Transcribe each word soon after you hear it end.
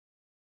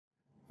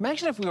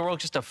Imagine if we were all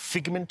just a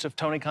figment of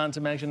Tony Khan's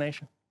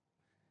imagination.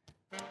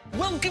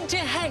 Welcome to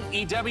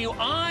AEW.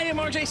 I am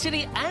RJ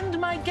City,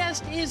 and my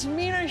guest is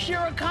Mina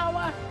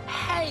Shirakawa.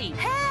 Hey.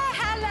 Hey,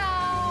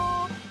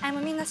 hello.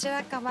 I'm Mina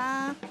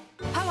Shirakawa.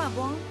 Power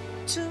bomb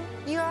to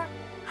your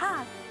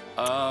heart.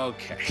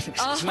 Okay,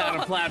 it's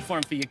not a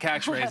platform for your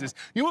catchphrases.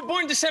 You were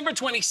born December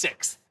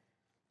 26th.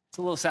 It's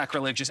a little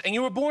sacrilegious. And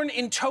you were born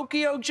in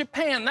Tokyo,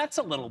 Japan. That's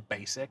a little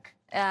basic.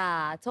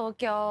 Yeah,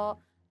 Tokyo.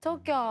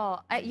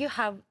 You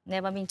have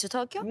never been to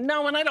Tokyo?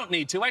 No, and I don't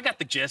need to. I got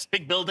the gist.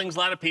 Big buildings, a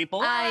lot of people.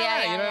 You know what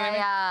I mean?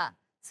 Yeah.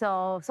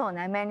 So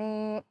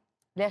many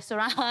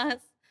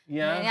restaurants.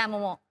 Yeah. いや、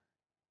も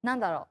う、なん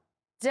だろ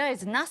う。There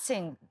is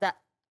nothing that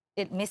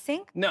it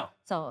missing. No.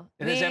 So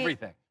it has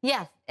everything.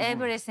 Yes,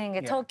 everything.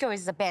 Yeah. Tokyo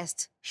is the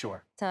best.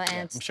 Sure. So,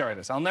 yeah, I'm sure it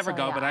is. I'll never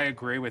go, but I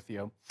agree with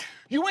you.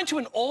 You went to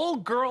an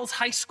all-girls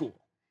high school.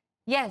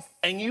 Yes.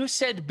 And you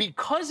said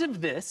because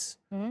of this,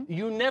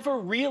 you never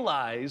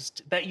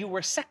realized that you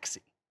were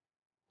sexy.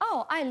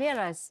 Oh, I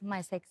realized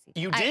my sexy.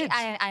 You did?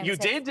 You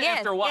did? Yes,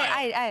 after a while?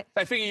 Yeah,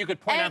 I figure you could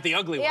point out the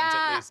ugly ones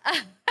at least.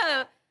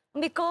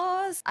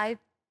 Because I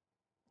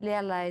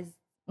realized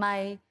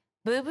my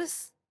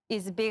boobs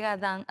is bigger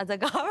than other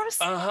girls.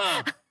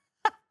 Uh-huh.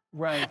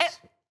 Right.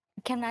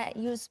 Can I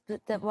use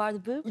the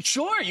word boob?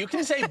 Sure, you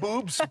can say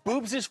boobs.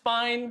 Boobs is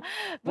fine.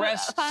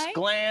 Breasts,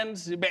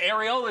 glands,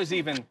 areolas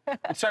even.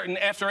 Certain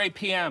after 8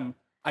 p.m.,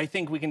 I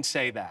think we can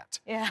say that.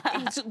 Yeah.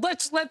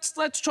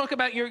 Let's talk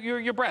about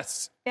your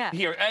breasts. Yeah.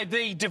 Here,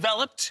 they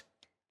developed.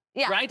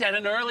 Yeah. Right at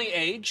an early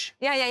age.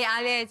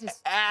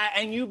 Yeah.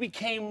 And you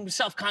became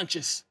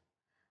self-conscious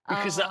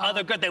because the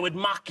other girl, they would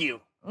mock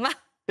you.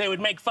 They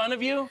would make fun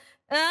of you.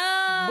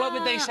 What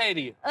would they say to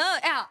you?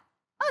 Yeah.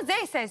 Oh,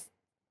 they say,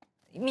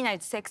 Mina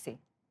is sexy.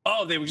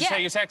 Oh, they would just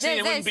say you're sexy?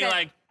 They wouldn't be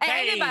like,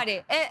 hey.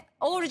 Everybody,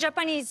 all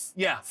Japanese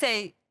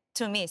say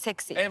to me,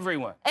 sexy.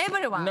 Everyone.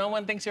 No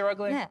one thinks you're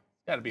ugly? Yeah.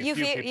 Gotta be a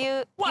few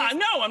people. Well,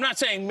 no, I'm not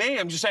saying me.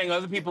 I'm just saying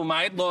other people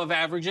might. Law of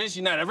averages.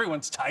 You're not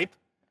everyone's type,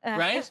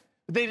 right?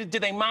 Did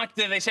they mock?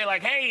 Did they say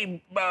like,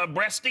 hey,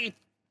 breasty,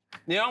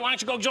 you know, why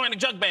don't you go join a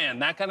jug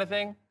band? That kind of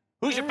thing?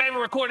 Who's your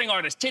favorite recording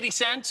artist? Titty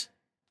Cent?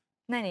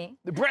 Nani?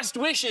 The Breast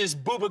Wishes,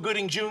 Booba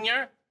Gooding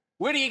Jr.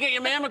 Where do you get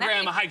your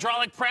mammogram? A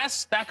hydraulic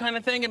press? That kind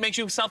of thing? It makes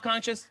you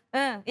self-conscious?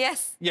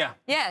 Yes. Yeah.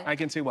 Yeah. I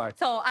can see why.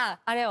 So,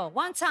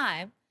 one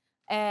time,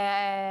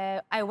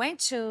 I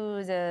went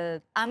to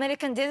the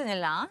American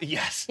Disneyland.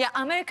 Yes. Yeah,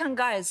 American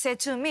guys said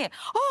to me,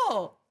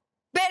 oh,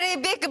 very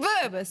big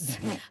boobs.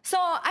 So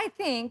I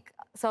think,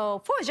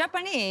 so for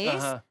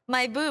Japanese,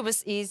 my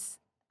boobs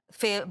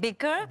feel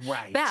bigger.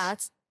 Right.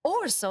 But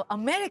also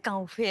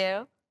American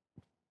feel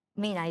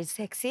Mina is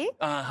sexy.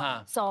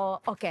 So,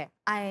 okay,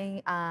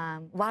 I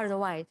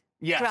worldwide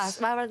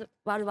class.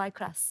 Worldwide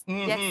class.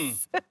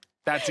 Yes.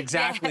 That's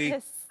exactly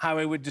how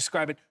I would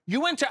describe it. You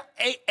went to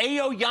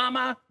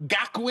Aoyama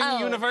Gakuin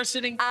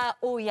University?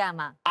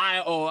 Aoyama.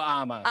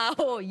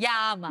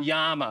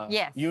 Yama.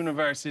 Yes.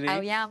 University.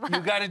 Aoyama.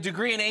 You got a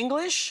degree in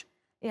English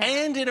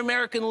and in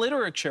American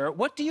literature.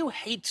 What do you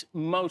hate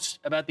most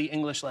about the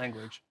English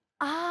language?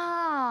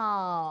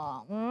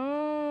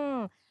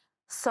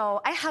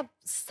 So I have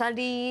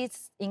studied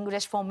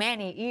English for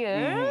many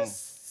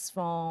years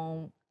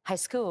from high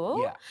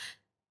school. Yeah.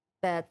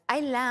 But I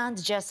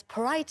learned just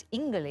polite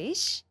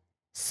English,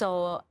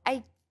 so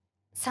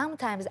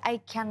sometimes I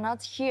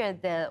cannot hear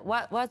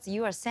what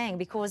you are saying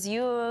because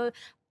you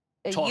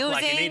talk using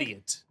like an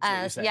idiot.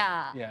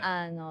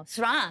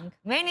 Slang,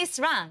 many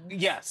slang.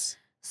 Yes.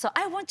 So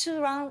I want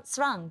to learn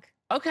slang.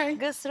 Okay.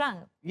 Good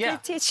slang. Yeah.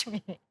 Please teach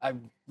me.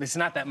 There's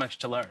not that much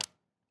to learn.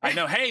 I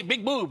know. Hey,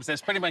 big boobs.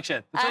 That's pretty much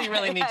it. That's all you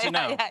really need to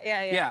know.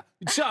 Yeah.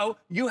 So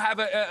you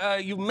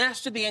have you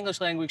mastered the English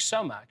language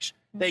so much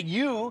that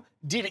you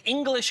did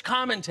English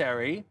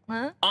commentary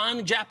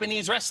on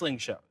Japanese wrestling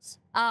shows.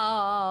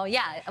 Oh,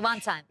 yeah, one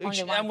time,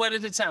 only one. And what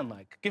did it sound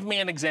like? Give me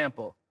an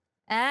example.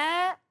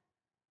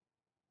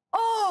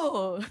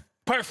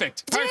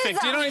 Perfect.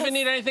 Jesus. You don't even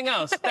need anything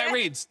else.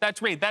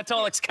 That's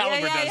all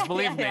Excalibur does,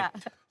 believe me.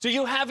 So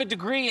you have a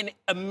degree in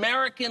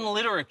American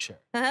literature.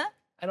 I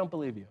don't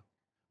believe you.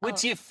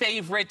 What's your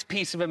favorite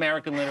piece of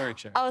American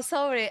literature? Oh,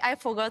 sorry, I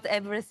forgot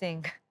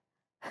everything.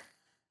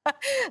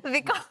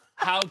 Because...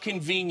 How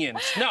convenient.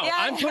 No,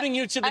 I'm putting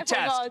you to the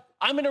test.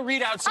 I'm going to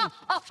read out some...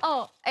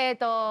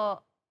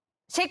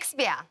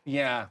 Shakespeare.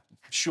 Yeah,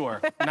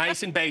 sure.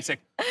 Nice and basic.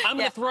 I'm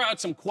going to throw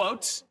out some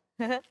quotes.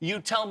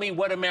 You tell me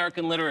what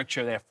American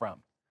literature they're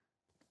from.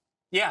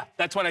 Yeah,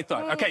 that's what I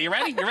thought. Okay, you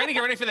ready? You ready?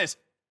 Get ready for this.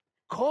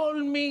 Call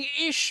me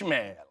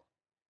Ishmael.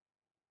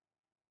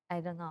 I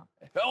don't know.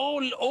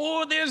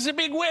 Oh, there's a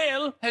big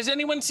whale. Has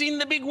anyone seen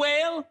the big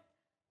whale?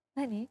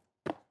 Nani?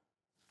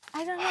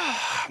 I don't know.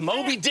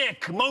 Moby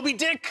Dick.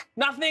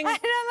 Nothing? I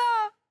don't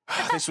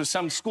know. This was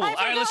some school. All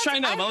right, let's try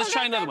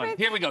another one.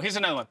 Here we go. Here's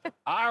another one.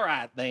 All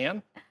right,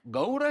 then.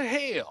 Go to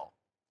hell.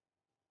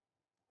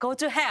 Go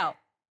to hell.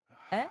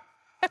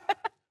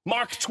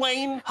 Mark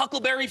Twain,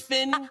 Huckleberry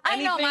Finn, I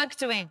know Mark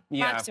Twain.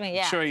 Yeah, Mark Twain,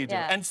 yeah. Sure you do.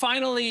 Yeah. And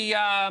finally,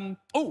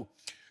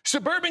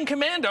 Suburban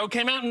Commando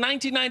came out in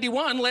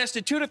 1991,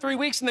 lasted 2 to 3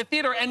 weeks in the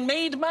theater, and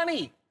made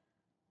money.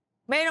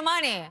 Made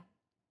money.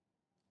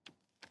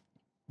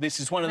 This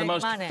is one of the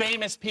most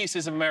famous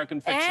pieces of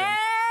American fiction.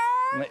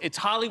 It's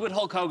Hollywood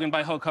Hulk Hogan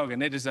by Hulk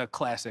Hogan. It is a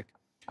classic.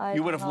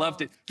 You would have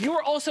loved it. You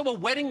were also a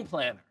wedding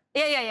planner.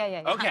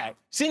 Yeah. Okay,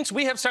 since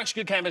we have such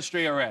good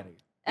chemistry already,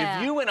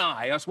 if you and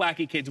I, us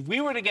wacky kids, if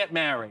we were to get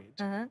married,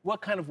 what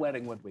kind of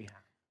wedding would we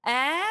have?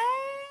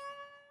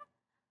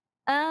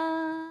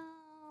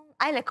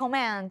 I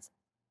recommend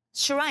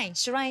shrine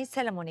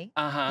ceremony.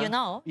 You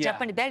know,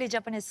 Japanese, very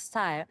Japanese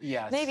style.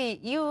 Yes. Maybe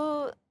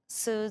you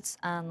suit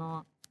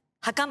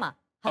hakama.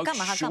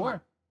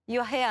 Sure.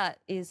 Your hair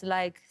is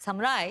like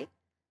samurai.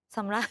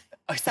 Samurai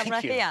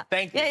hair.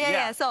 Thank you.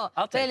 Yeah. So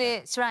I'll take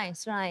really shrine.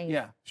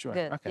 Yeah, sure.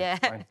 Good. Okay, Yeah.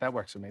 fine. That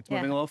works for me. It's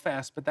moving a little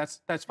fast, but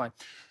that's fine.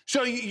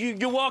 So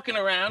you're walking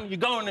around, you're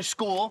going to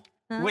school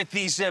with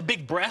these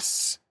big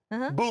breasts,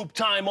 boob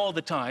time all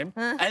the time,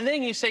 and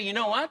then you say, you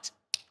know what?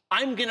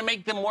 I'm gonna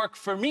make them work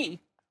for me.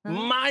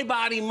 My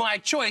body, my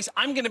choice.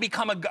 I'm gonna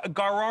become a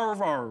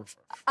gravure.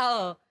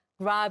 Oh,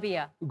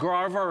 gravure.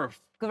 Gravure.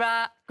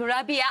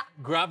 Gravia.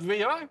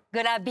 Gravure?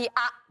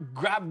 Gravia.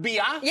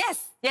 Gravia?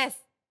 Yes.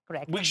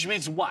 Correct. Which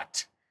means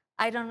what?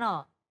 I don't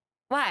know.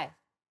 Why?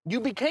 You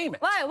became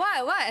it.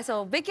 Why?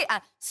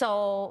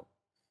 So,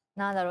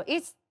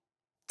 it's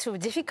too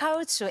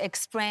difficult to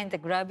explain the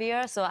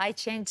gravure, so I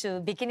changed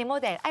to bikini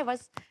model. I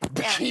was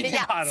bikini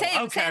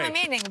model. Same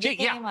meaning.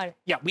 Bikini model.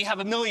 Yeah, we have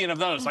a million of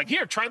those. Like,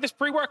 here, try this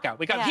pre-workout.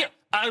 We got here.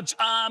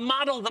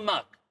 Model the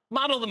mug.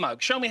 Model the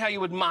mug. Show me how you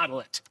would model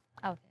it.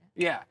 Okay.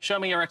 Yeah, show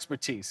me your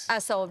expertise.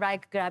 So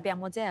like gravure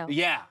model.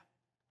 Yeah.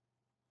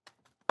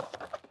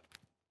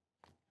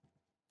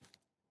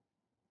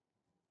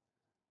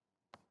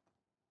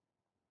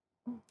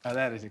 Oh,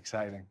 that is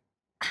exciting.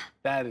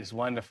 That is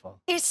wonderful.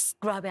 It's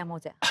gravure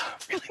model.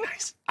 Really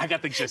nice. I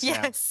got the gist now.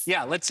 Yes.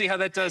 Yeah, let's see how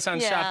that does on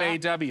Shop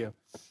AEW.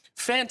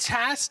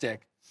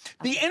 Fantastic.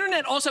 The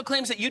internet also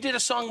claims that you did a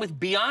song with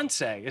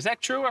Beyonce. Is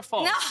that true or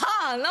false?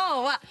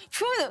 No.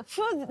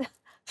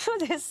 Who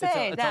did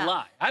say it's that? A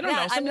lie. I don't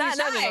know. Somebody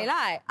said it.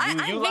 Lie. I'm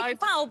a big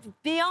fan of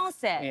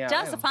Beyonce.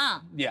 Just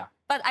fan. Yeah.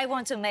 But I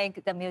want to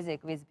make the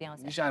music with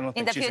Beyonce. I don't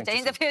think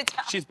in the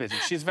future. She's busy.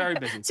 She's very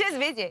busy. She's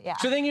busy, yeah.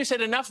 So then you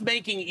said, enough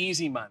making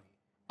easy money.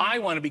 I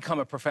want to become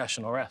a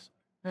professional wrestler.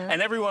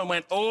 And everyone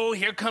went, oh,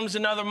 here comes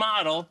another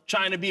model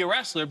trying to be a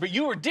wrestler. But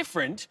you were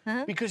different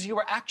because you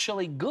were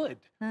actually good.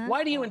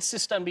 Why do you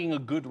insist on being a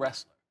good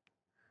wrestler?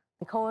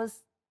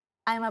 Because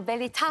I'm a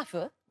very tough.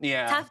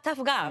 Yeah.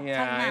 Tough girl.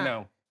 Yeah, I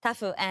know.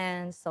 Tough,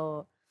 and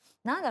so,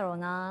 なんだろう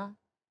な。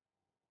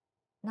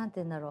なんて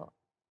言うんだろ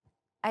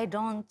う。I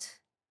don't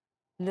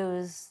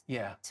lose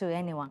to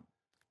anyone.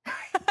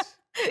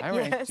 All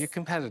right, you're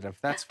competitive.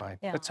 That's fine.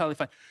 That's totally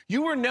fine.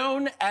 You were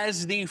known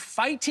as the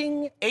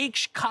Fighting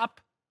H-Cup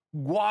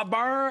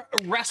Guabar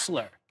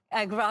wrestler.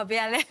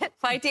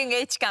 Fighting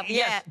H-Cup,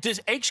 Yes.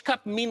 Does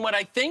H-Cup mean what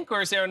I think,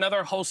 or is there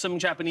another wholesome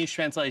Japanese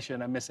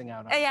translation I'm missing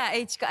out on? Yeah,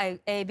 H-Cup.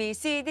 A, B,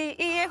 C, D,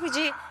 E, F,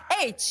 G,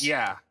 H.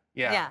 Yeah.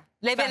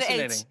 Level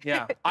Fascinating. H.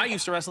 Yeah. I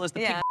used to wrestle as the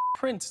Pig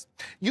Prince.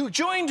 You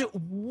joined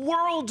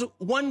World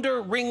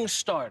Wonder Ring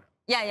Stardom.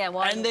 Yeah.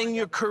 And then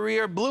your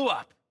career blew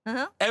up.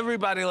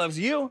 Everybody loves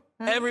you.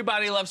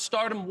 Everybody loves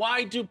Stardom.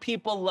 Why do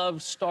people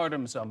love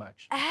Stardom so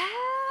much?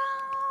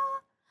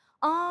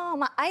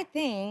 I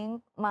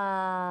think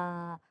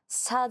my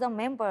Stardom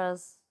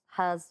members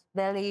has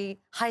very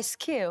high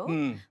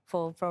skill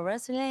for pro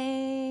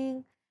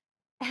wrestling.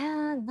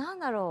 And なん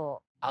だ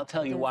ろう. I'll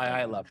tell you why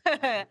I love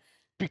it.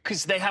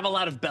 Because they have a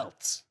lot of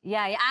belts.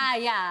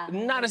 Yeah.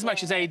 Not as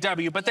much as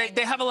AEW, but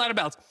they have a lot of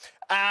belts.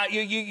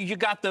 You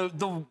got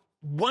the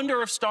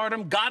Wonder of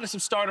Stardom, Goddess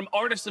of Stardom,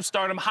 Artist of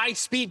Stardom, High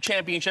Speed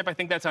Championship. I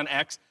think that's on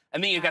X.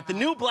 And then you got the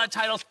New Blood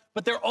titles,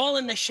 but they're all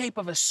in the shape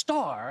of a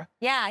star.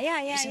 Yeah.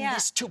 Isn't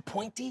this too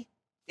pointy?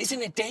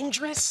 Isn't it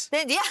dangerous?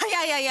 Yeah.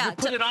 You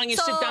put it on, you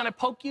sit down and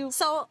poke you?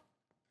 So,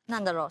 な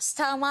んだろう,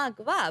 Star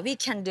Markは we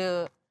can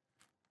do.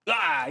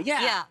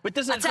 Yeah. But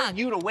doesn't it hurt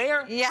you to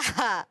wear?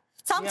 Yeah.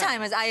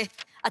 Sometimes I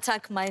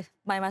attack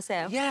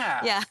myself.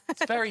 Yeah.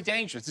 It's very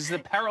dangerous. This is the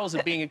perils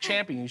of being a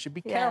champion. You should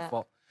be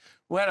careful.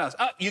 What else?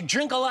 You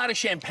drink a lot of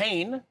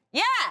champagne.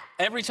 Yeah.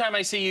 Every time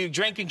I see you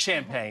drinking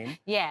champagne.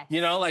 Yeah.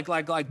 You know,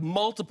 like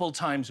multiple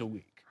times a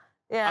week.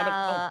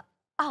 Yeah.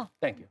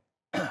 Thank you.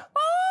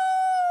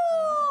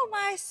 Oh,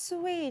 my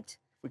sweet.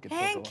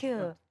 Thank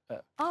you.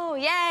 Oh,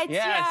 yeah, it's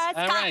yours.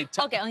 All right.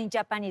 Okay, in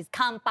Japanese,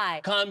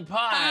 kanpai.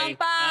 Kanpai.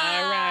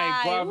 All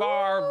right.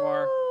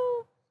 Gravure.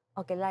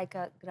 Okay, like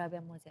a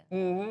gravure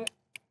model.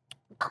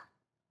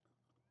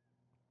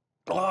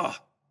 Oh,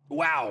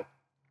 wow.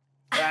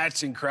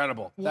 That's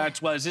incredible.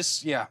 Is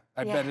this? Yeah,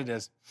 I bet it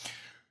is.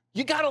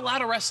 You got a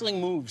lot of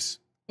wrestling moves.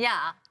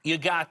 Yeah. You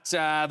got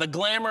the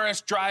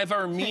glamorous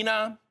driver,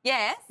 Mina.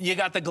 Yes. You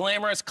got the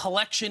glamorous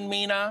collection,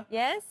 Mina.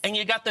 Yes. And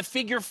you got the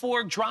figure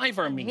 4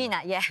 driver, Mina.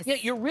 Mina, yes. Yeah,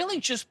 you're really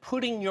just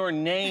putting your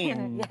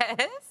name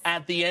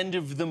at the end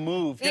of the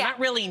move. You're not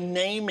really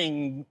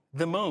naming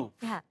the move.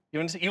 Yeah. You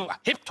understand? You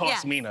hip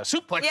toss Mina,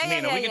 suplex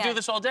Mina. We can do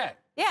this all day.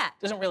 Yeah.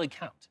 Doesn't really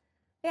count.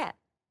 Yeah.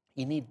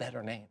 You need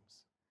better names.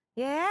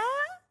 Yeah.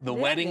 The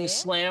really? Wedding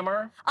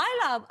Slammer. I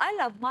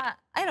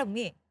love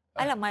me.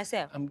 I love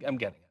myself. I'm getting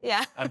it.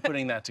 Yeah. I'm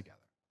putting that together.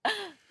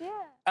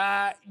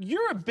 Yeah.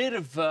 You're a bit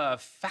of a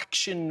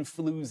faction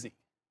floozy.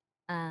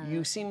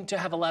 You seem to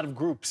have a lot of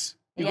groups.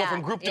 You go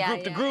from group to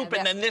group to group,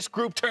 and then this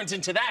group turns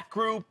into that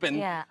group.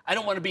 And I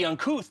don't want to be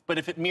uncouth, but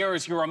if it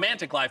mirrors your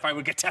romantic life, I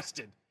would get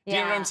tested. Do you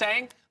know what I'm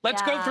saying?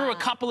 Let's go through a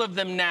couple of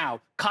them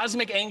now.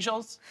 Cosmic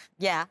Angels.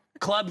 Yeah.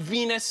 Club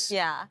Venus.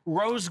 Yeah.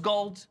 Rose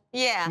Gold.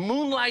 Yeah.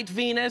 Moonlight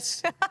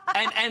Venus.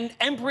 and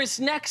Empress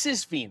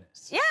Nexus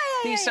Venus. Yeah.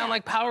 These sound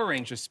like Power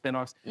Rangers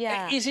spin-offs.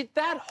 Yeah. Is it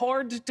that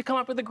hard to come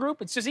up with a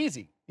group? It's just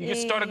easy. You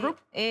just start a group?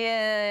 No.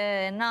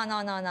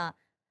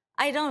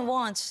 I don't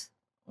want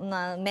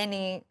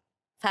many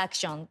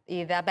factions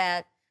either,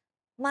 but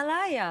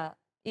Mariah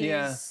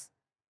is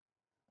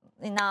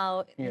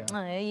now in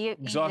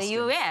the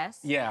US.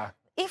 Yeah.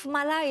 If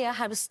Mariah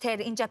had stayed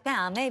in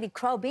Japan, maybe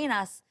Crow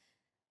Venus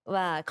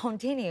will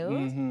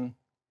continue.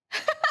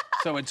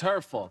 So it's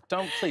her fault.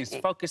 Don't please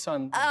focus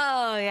on.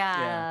 Oh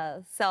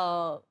yeah.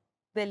 So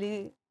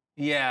really.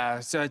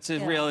 Yeah. So it's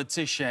it's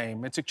a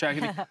shame. It's a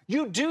tragedy.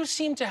 You do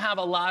seem to have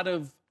a lot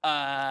of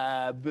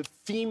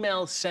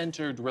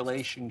female-centered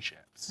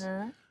relationships.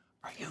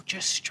 Are you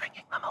just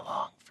stringing them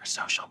along for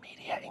social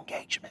media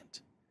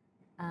engagement?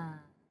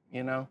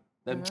 You know,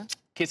 the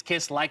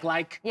kiss,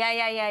 like.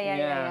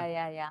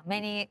 Yeah.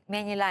 Many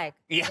like.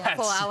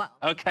 Yes.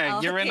 Okay,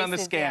 you're in on the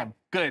scam.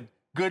 Good.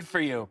 Good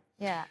for you.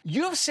 Yeah.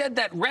 You've said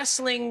that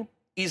wrestling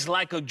is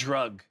like a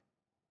drug,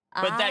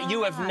 but that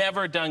you have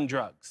never done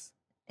drugs.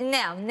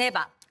 No,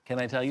 never. Can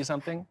I tell you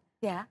something?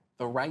 Yeah.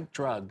 The right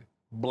drug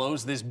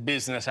blows this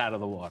business out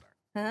of the water.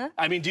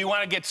 I mean, do you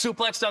want to get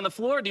suplexed on the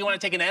floor, or do you want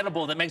to take an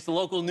edible that makes the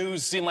local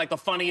news seem like the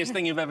funniest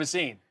thing you've ever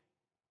seen?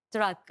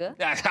 Drug? You're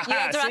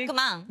a drug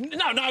man.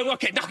 No,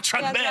 okay, not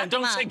drug man.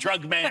 Don't say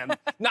drug man.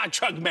 Not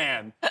drug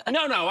man.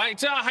 No,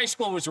 high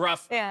school was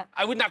rough. Yeah.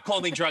 I would not call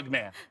me drug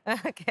man.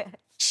 Okay.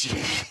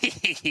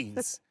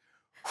 Jeez.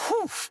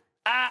 Whew.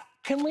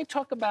 Can we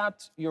talk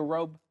about your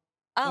robe?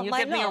 Can you my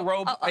get me a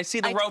robe? I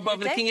see the robe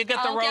over there. Can you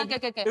get the robe?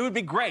 Okay. It would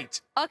be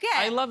great. Okay.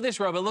 I love this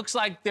robe. It looks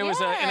like there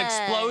was an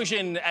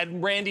explosion at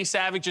Randy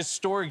Savage's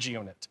storage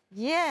unit.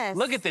 Yes.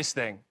 Look at this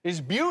thing. It's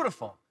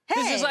beautiful.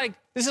 Hey.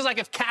 This is like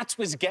if Cats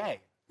was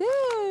gay.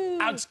 Ooh.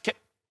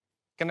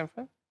 Can I?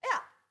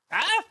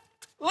 Yeah.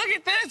 Look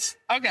at this.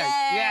 Okay.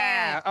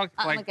 Yeah.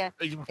 Okay.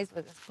 It's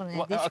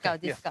Okay.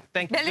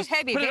 Thank you. Very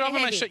heavy. Put it very over my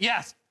heavy. shirt.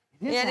 Yes.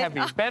 It is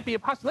heavy. Bad for your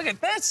posture. Look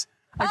at this.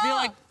 I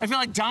feel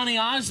like Donny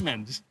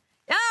Osmond.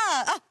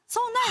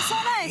 So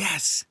nice.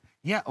 Yes.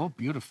 Yeah. Oh,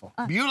 beautiful.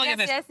 Beautiful. Yes,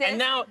 Look at this. yes. And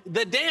now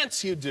the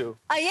dance you do.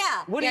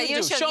 Yeah. What do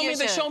you do?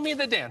 Show me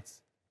the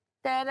dance.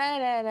 Turn. Down.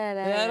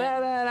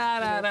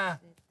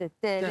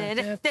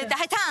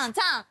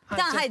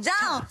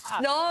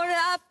 Roll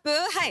up.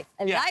 Right.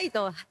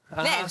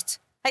 Left.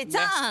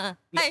 Down.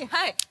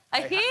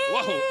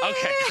 Whoa.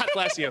 Okay. God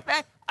bless you.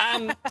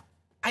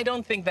 I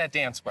don't think that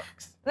dance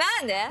works.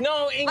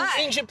 No,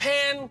 in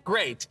Japan,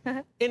 great.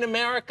 In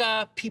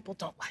America, people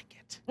don't like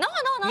it. No.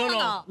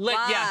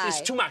 Yeah,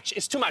 it's too much.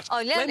 It's too much. Oh,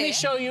 really? Let me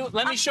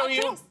show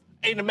you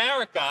in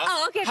America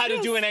how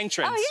to do an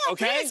entrance. Oh, yeah,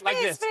 okay? please, Like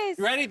please, this. please.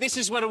 You ready? This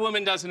is what a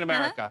woman does in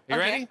America. You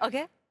ready?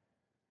 Okay.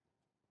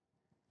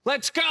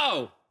 Let's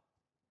go.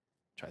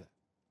 Try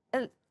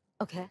that.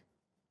 Okay.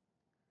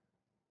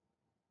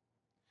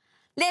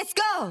 Let's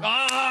go.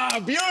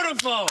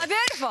 Beautiful.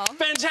 Beautiful.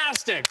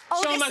 Fantastic.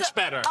 So much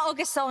better.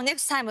 Okay, so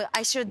next time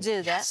I should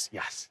do that.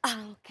 Yes.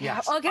 Okay.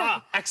 Yes. Okay.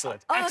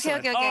 Excellent. Okay,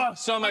 Excellent. okay.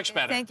 So much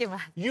better. Thank you, man.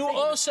 You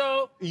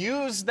also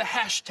use the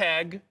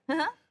hashtag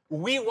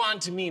We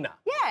Want Mina.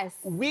 Yes.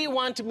 We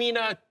want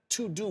Mina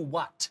to do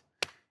what?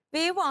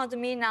 We want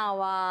Mina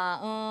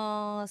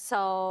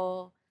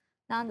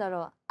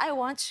I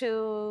want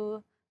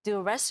to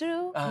do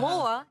wrestle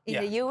more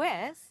in the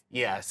US.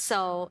 Yes.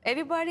 So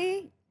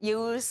everybody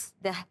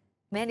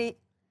many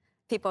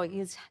people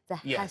use the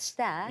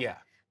hashtag. Yeah.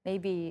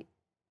 Maybe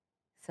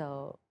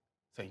so.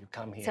 So you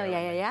come here. So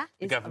yeah.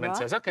 The government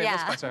says, okay,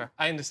 that's fine, sir.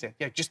 I understand.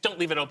 Yeah, just don't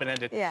leave it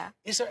open-ended. Yeah.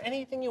 Is there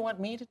anything you want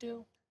me to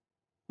do?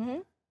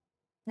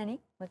 Nani?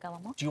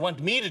 Do you want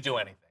me to do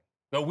anything?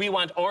 No, we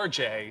want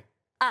RJ.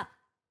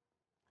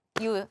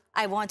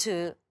 I want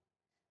to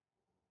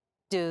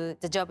do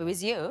the job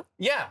with you.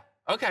 Yeah,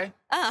 okay.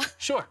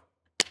 Sure.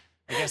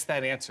 I guess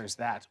that answers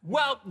that.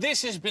 Well,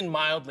 this has been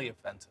mildly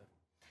offensive.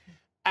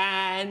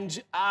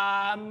 And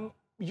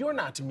you're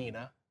not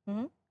Mina.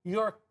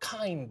 You're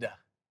kinda.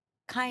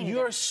 Kinda.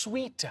 You're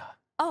sweeter.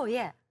 Oh,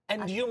 yeah.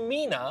 And you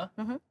Mina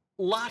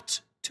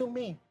lot to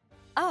me.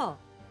 Oh.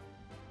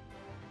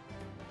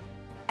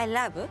 I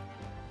love you.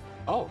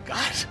 Oh,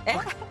 God.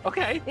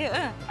 Okay.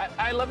 Yeah.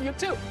 I love you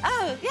too.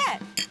 Oh, yeah.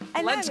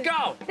 Let's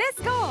go. Let's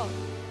go.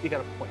 You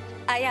got a point.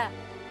 Yeah.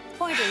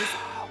 Point is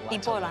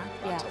important.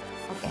 Yeah.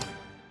 Okay.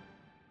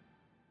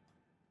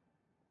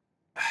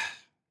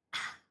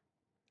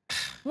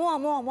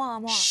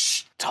 More.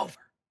 Shh, it's over.